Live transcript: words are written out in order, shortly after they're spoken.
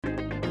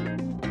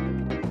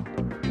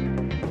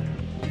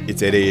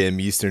It's 8 a.m.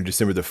 Eastern,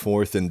 December the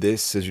 4th, and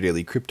this is your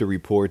daily crypto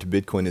report.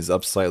 Bitcoin is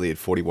up slightly at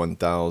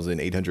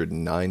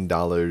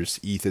 $41,809.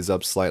 ETH is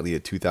up slightly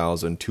at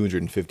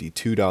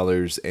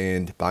 $2,252,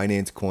 and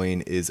Binance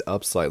Coin is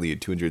up slightly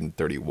at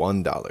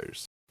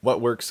 $231. What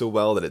works so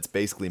well that it's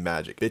basically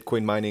magic?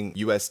 Bitcoin mining,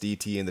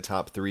 USDT in the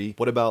top 3.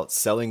 What about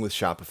selling with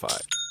Shopify?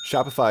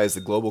 Shopify is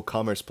the global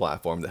commerce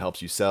platform that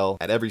helps you sell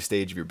at every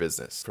stage of your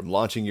business. From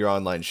launching your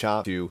online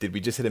shop to, did we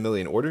just hit 1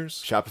 million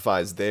orders?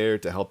 Shopify is there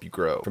to help you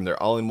grow. From their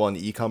all-in-one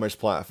e-commerce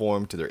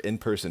platform to their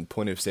in-person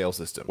point-of-sale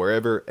system.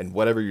 Wherever and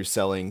whatever you're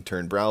selling,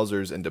 turn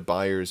browsers into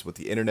buyers with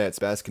the internet's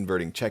best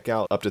converting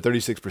checkout, up to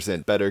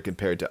 36% better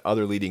compared to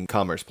other leading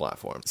commerce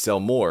platforms. Sell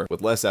more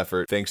with less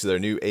effort thanks to their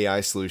new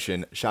AI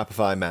solution,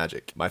 Shopify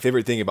Magic. My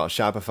favorite thing about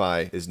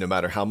Shopify is no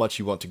matter how much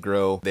you want to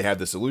grow, they have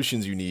the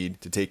solutions you need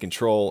to take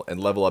control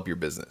and level up your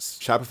business.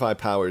 Shopify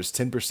powers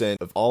 10%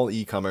 of all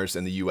e-commerce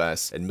in the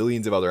US and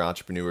millions of other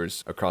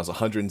entrepreneurs across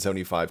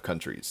 175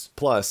 countries.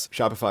 Plus,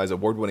 Shopify's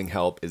award-winning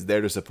help is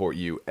there to support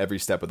you every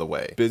step of the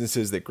way.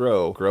 Businesses that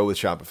grow with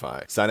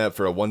Shopify. Sign up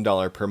for a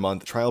 $1 per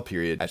month trial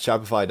period at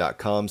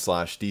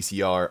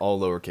shopify.com/DCR, all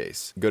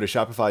lowercase. Go to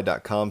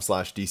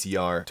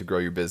shopify.com/DCR to grow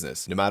your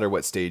business, no matter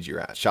what stage you're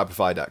at.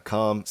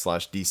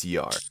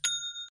 Shopify.com/DCR.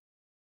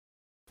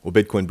 Well,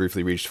 Bitcoin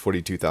briefly reached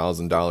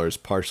 $42,000,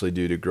 partially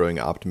due to growing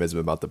optimism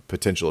about the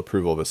potential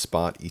approval of a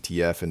spot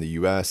ETF in the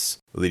US.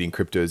 The leading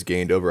cryptos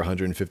gained over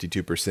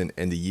 152%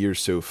 in the year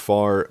so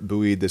far,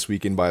 buoyed this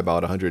weekend by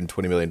about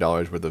 $120 million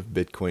worth of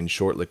Bitcoin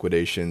short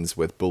liquidations,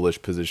 with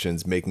bullish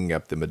positions making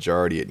up the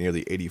majority at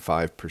nearly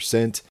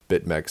 85%.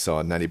 BitMEX saw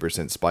a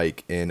 90%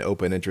 spike in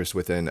open interest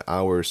within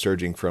hours,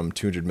 surging from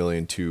 200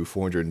 million to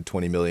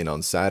 420 million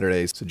on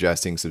Saturday,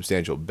 suggesting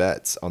substantial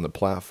bets on the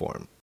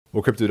platform.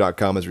 Well,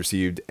 Crypto.com has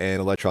received an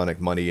electronic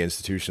money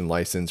institution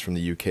license from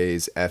the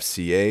UK's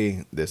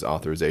FCA. This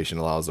authorization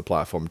allows the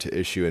platform to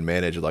issue and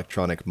manage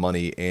electronic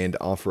money and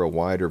offer a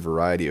wider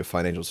variety of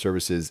financial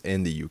services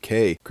in the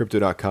UK.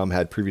 Crypto.com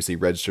had previously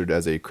registered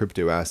as a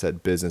crypto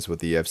asset business with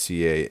the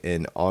FCA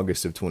in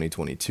August of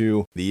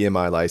 2022. The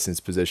EMI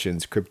license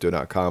positions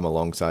Crypto.com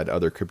alongside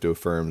other crypto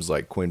firms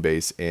like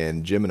Coinbase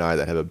and Gemini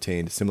that have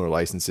obtained similar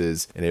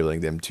licenses,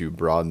 enabling them to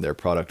broaden their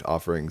product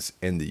offerings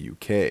in the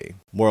UK.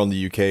 More on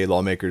the UK,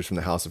 lawmakers from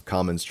the House of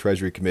Commons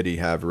Treasury Committee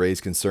have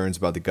raised concerns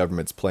about the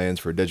government's plans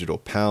for a digital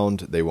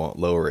pound. They want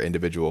lower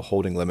individual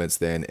holding limits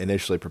than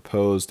initially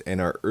proposed and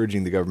are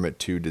urging the government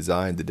to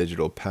design the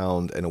digital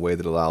pound in a way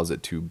that allows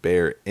it to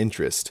bear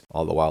interest,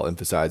 all the while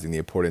emphasizing the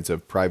importance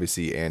of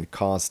privacy and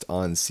cost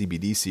on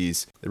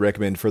CBDCs. They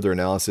recommend further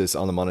analysis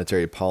on the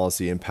monetary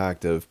policy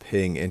impact of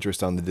paying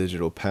interest on the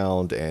digital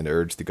pound and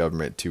urge the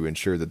government to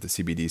ensure that the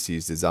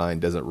CBDC's design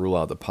doesn't rule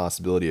out the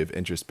possibility of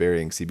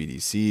interest-bearing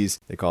CBDCs.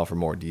 They call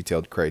for more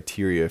detailed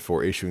criteria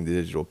for issuing the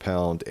digital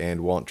pound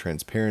and want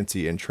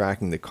transparency in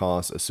tracking the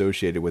costs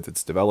associated with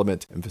its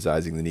development,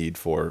 emphasizing the need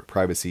for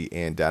privacy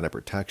and data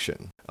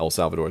protection. El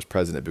Salvador's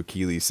President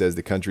Bukele says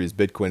the country's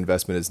Bitcoin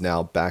investment is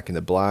now back in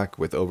the black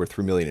with over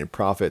 $3 million in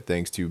profit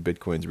thanks to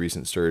Bitcoin's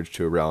recent surge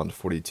to around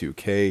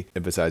 42K,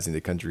 emphasizing the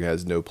country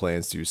has no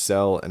plans to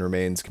sell and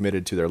remains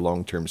committed to their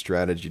long-term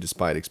strategy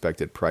despite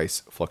expected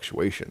price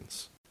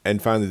fluctuations. And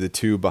finally, the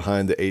two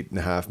behind the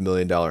 $8.5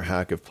 million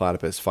hack of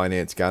Platypus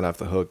Finance got off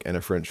the hook in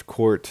a French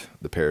court.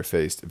 The pair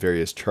faced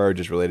various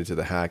charges related to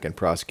the hack, and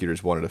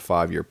prosecutors wanted a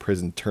 5-year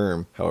prison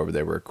term. However,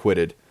 they were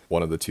acquitted.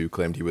 One of the two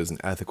claimed he was an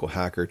ethical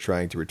hacker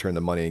trying to return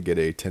the money and get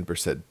a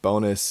 10%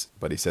 bonus,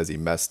 but he says he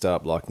messed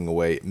up, locking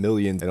away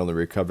millions and only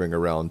recovering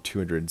around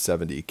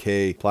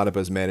 270K.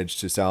 Platypus managed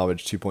to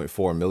salvage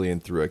 2.4 million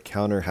through a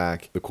counter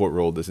hack. The court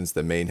ruled that since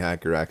the main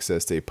hacker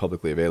accessed a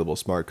publicly available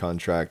smart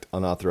contract,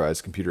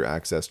 unauthorized computer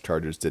access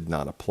charges did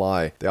not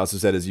apply. They also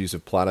said his use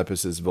of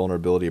Platypus's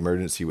vulnerability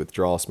emergency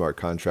withdrawal smart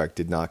contract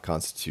did not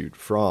constitute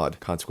fraud.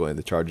 Consequently,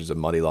 the charges of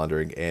money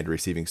laundering and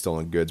receiving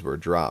stolen goods were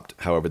dropped.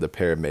 However, the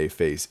pair may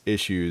face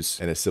issues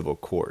in a civil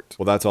court.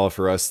 Well, that's all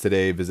for us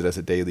today. Visit us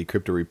at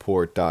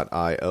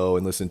dailycryptoreport.io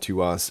and listen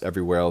to us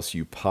everywhere else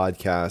you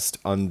podcast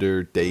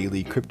under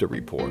Daily Crypto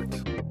Report.